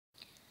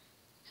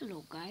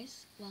Hello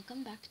guys,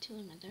 welcome back to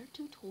another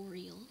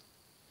tutorial.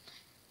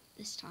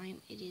 This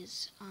time it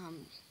is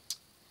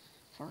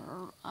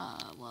for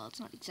well, it's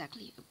not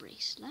exactly a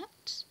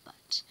bracelet,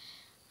 but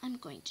I'm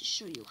going to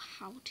show you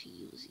how to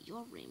use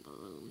your rainbow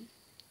loom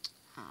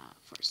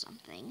for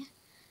something.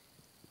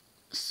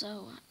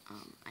 So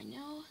I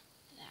know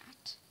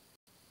that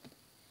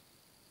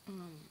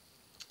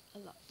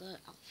the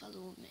Alpha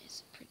Loom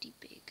is a pretty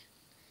big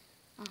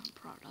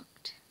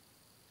product,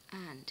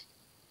 and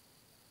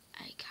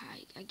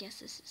I guess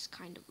this is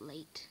kind of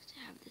late to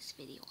have this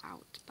video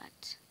out,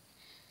 but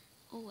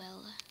oh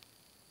well.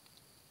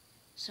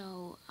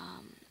 So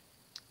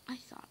I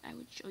thought I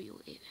would show you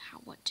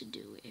what to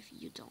do if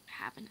you don't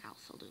have an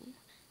Alpha Loom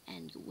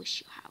and you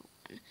wish you have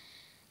one,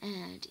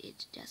 and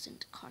it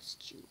doesn't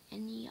cost you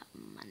any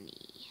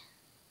money.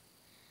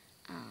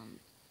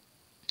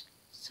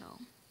 So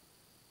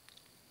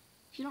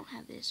if you don't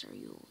have this, or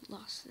you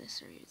lost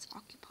this, or it's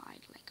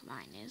occupied like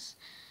mine is,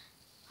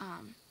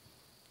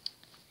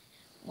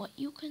 what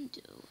you can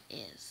do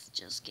is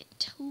just get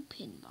 2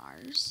 pin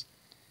bars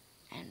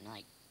and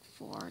like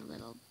 4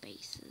 little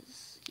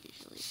bases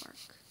usually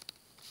work.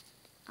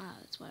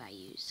 That's what I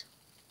use.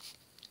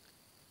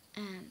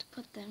 And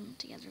put them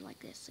together like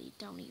this, so you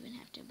don't even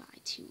have to buy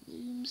 2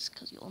 looms,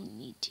 because you only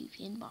need 2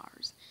 pin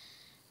bars.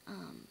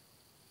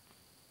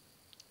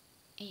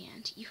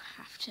 And you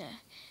have to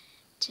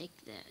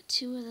take the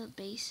 2 of the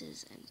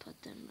bases and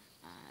put them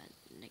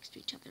next to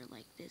each other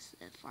like this,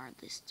 the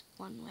farthest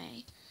one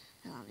way,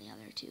 and on the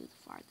other 2, the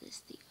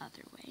farthest the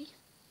other way.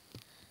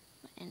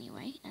 But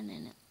anyway, and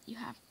then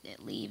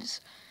it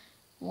leaves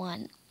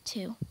 1,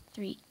 2,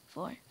 3,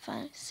 4,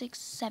 5, 6,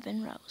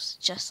 7 rows,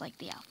 just like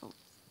the Alpha Loom.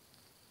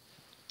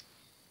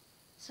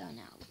 So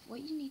now,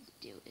 what you need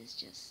to do is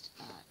just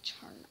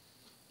chart.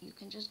 You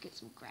can just get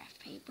some graph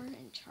paper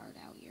and chart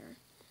out your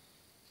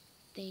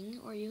thing,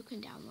 or you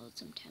can download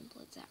some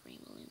templates at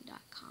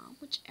rainbowloom.com,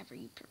 whichever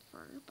you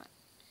prefer. But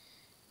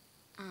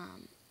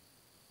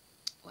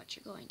what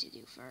you're going to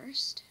do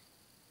first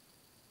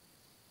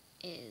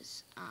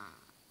is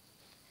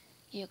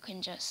you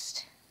can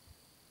just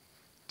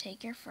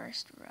take your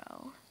first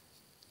row,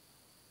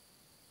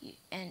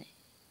 and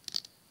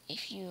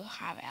if you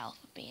have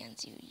alpha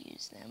bands, you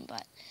use them,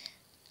 but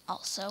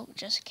also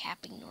just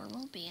capping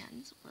normal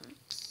bands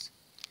works.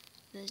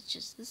 It's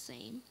just the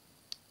same.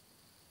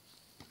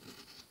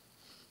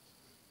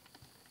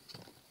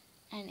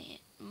 And it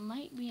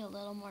might be a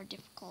little more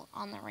difficult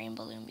on the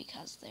rainbow loom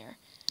because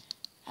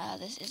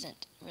this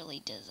isn't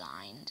really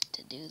designed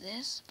to do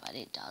this, but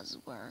it does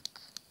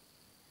work.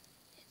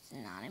 It's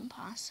not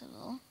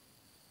impossible.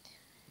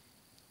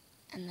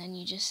 And then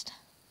you just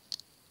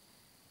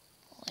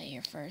lay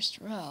your first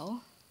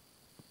row.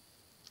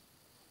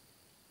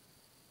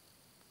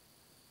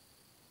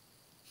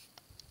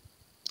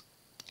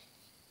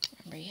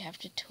 Remember, you have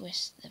to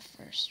twist the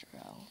first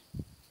row.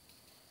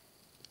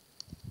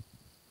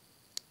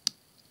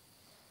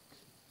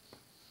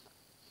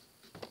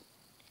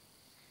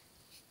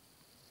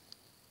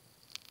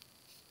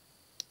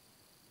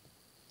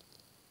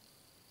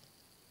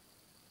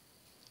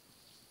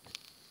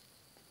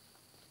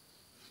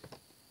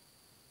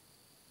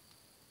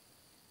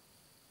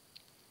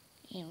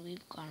 And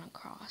we've gone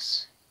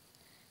across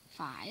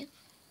 5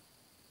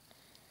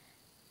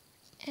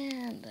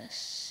 and the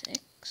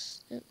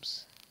 6.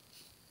 Oops.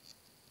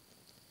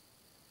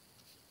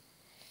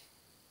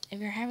 If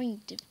you're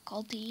having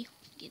difficulty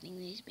getting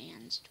these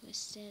bands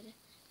twisted,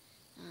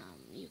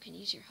 you can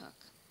use your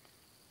hook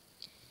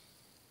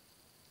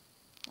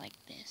like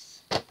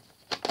this.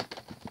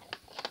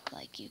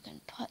 Like, you can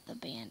put the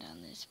band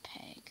on this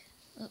peg.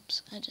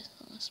 Oops, I just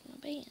lost my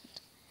band.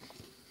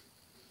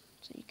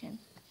 So you can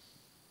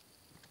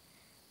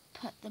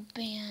put the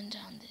band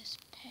on this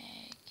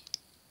peg,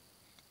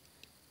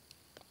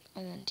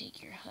 and then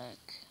take your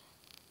hook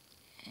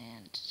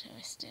and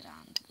twist it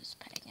onto this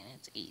peg, and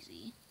it's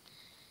easy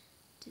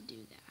to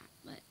do that.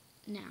 But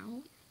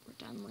now we're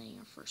done laying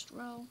our first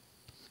row.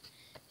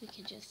 We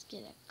can just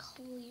get a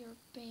clear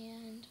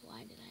band. Why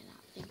did I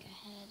not think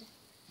ahead?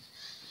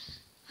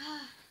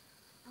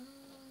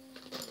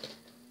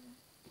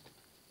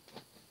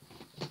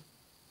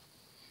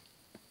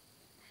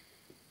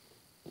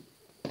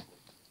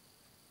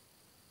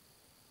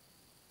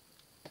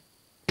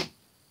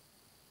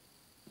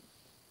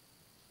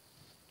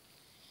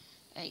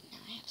 Right, now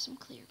I have some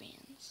clear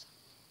bands.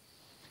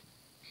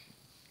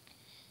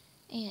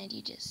 And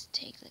you just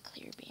take the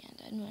clear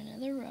band on one of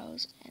the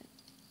rows and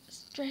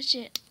stretch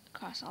it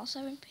across all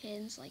 7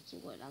 pins like you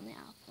would on the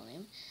Alpha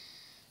Loom.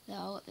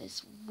 Though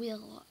this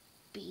will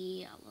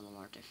be a little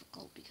more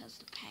difficult because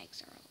the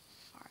pegs are a little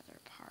farther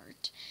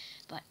apart.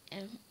 But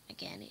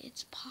again,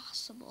 it's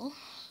possible.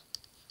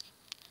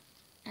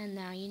 And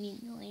now you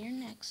need to lay your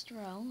next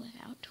row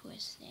without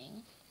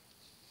twisting.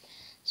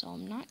 So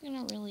I'm not going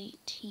to really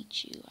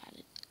teach you how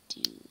to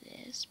do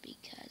this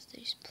because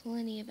there's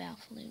plenty of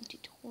Alpha Loom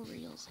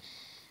tutorials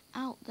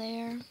out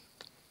there.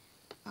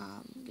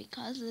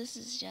 Because this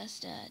is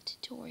just a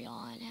tutorial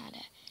on how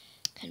to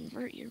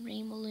convert your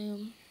rainbow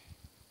loom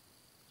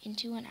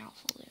into an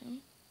alpha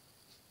loom,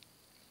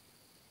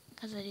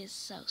 because it is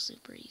so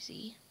super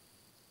easy.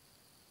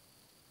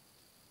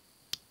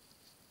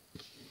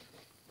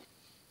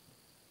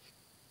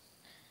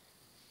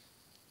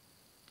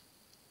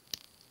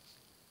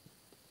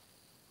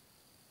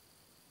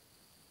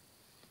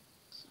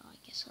 So I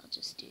guess I'll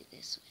just do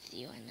this with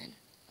you and then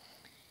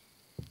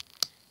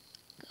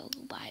go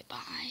bye-bye.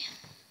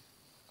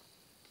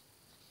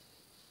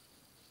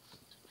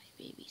 My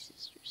baby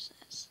sister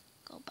says,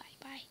 go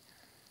bye-bye.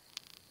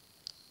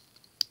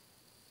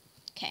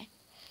 Okay.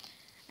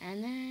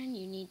 And then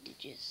you need to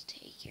just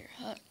take your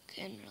hook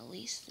and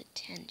release the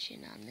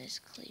tension on this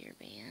clear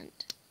band.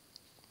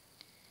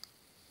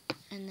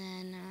 And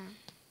then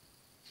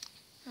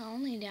the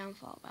only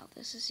downfall about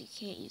this is you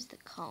can't use the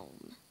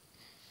comb.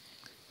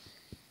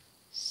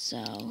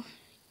 So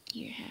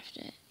you have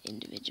to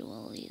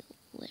individually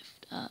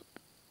lift up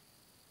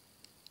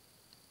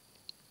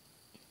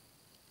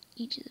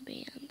each of the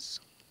bands.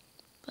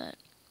 But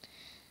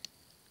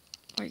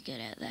we're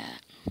good at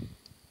that.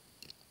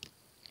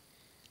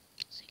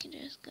 So you can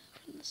just go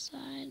from the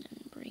side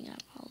and bring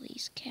up all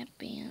these cap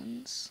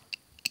bands.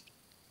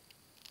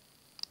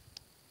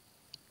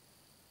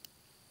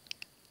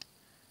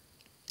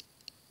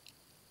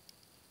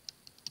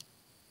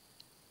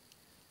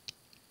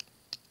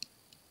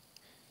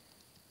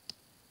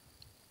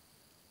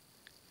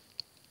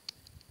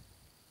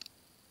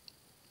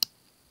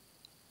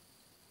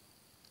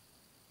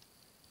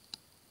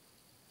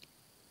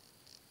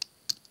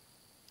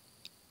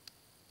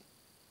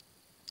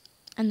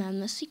 And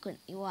then the sequence,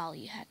 well,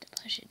 you had to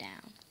push it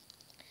down.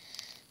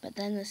 But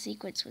then the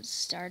sequence would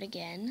start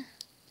again,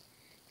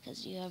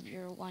 because you have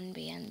your one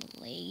band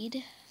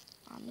laid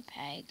on the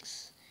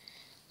pegs.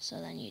 So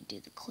then you do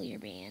the clear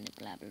band,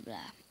 blah, blah,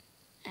 blah.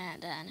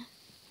 And then,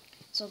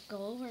 so I'll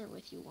go over it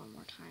with you one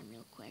more time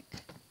real quick.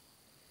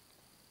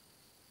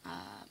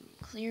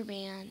 Clear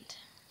band,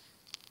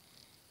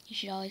 you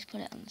should always put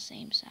it on the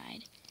same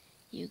side.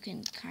 You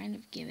can kind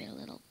of give it a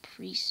little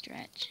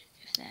pre-stretch,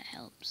 if that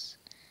helps,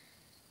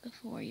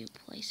 before you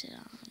place it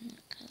on,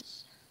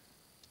 because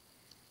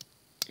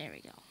there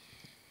we go.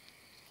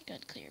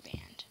 Good clear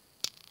band.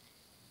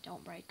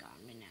 Don't break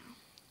on me now.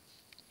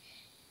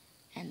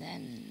 And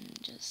then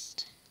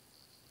just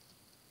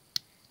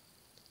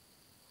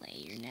lay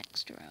your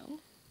next row.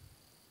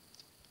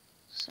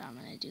 So I'm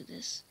going to do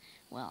this,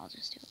 well, I'll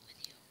just do it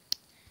with you.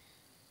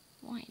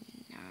 Why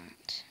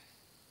not?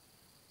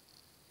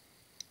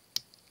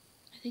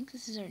 I think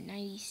this is our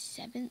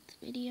 97th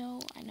video.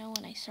 I know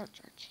when I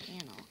search our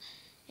channel,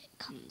 it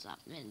comes up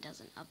and it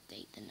doesn't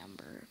update the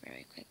number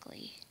very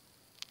quickly.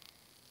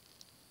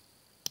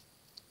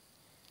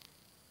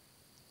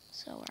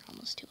 So we're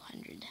almost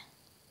 200.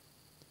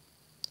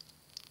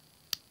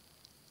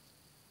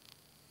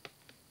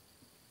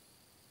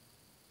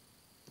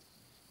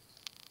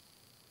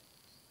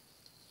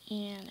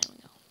 And there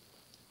we go.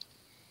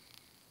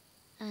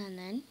 And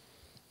then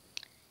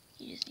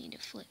you just need to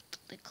flip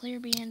the clear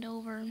band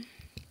over and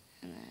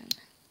then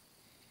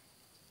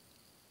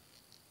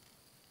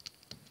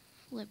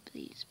flip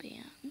these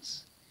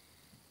bands,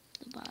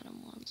 the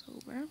bottom ones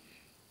over.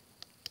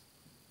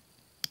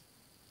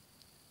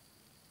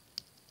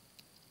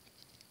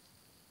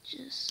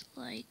 Just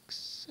like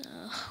so.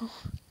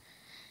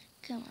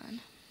 Come on.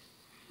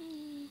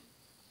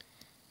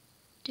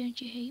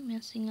 Don't you hate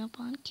messing up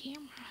on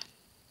camera?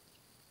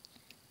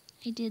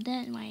 I did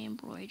that in my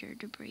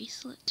embroidered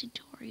bracelet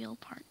tutorial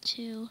part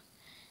 2.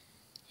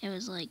 It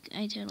was like,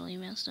 I totally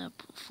messed up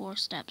 4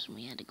 steps and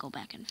we had to go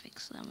back and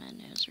fix them, and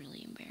it was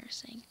really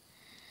embarrassing.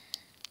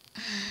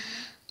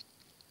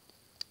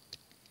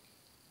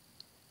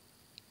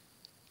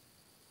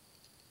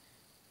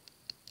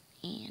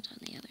 And on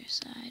the other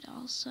side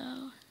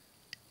also.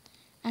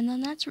 And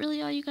then that's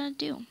really all you gotta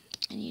do.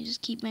 And you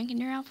just keep making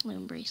your alpha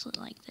loom bracelet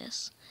like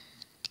this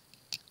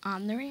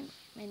on the ring.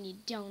 And you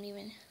don't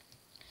even,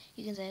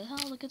 you can say,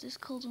 oh, look at this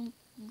cool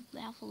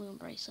alpha loom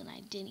bracelet. I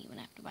didn't even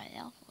have to buy the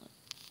alpha loom.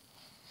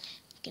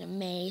 You can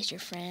amaze your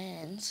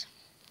friends.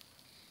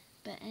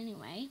 But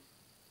anyway,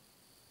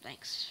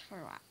 thanks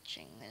for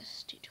watching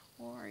this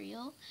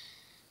tutorial.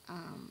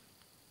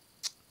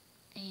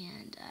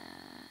 And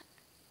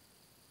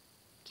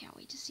can't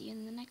wait to see you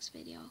in the next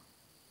video.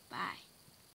 Bye.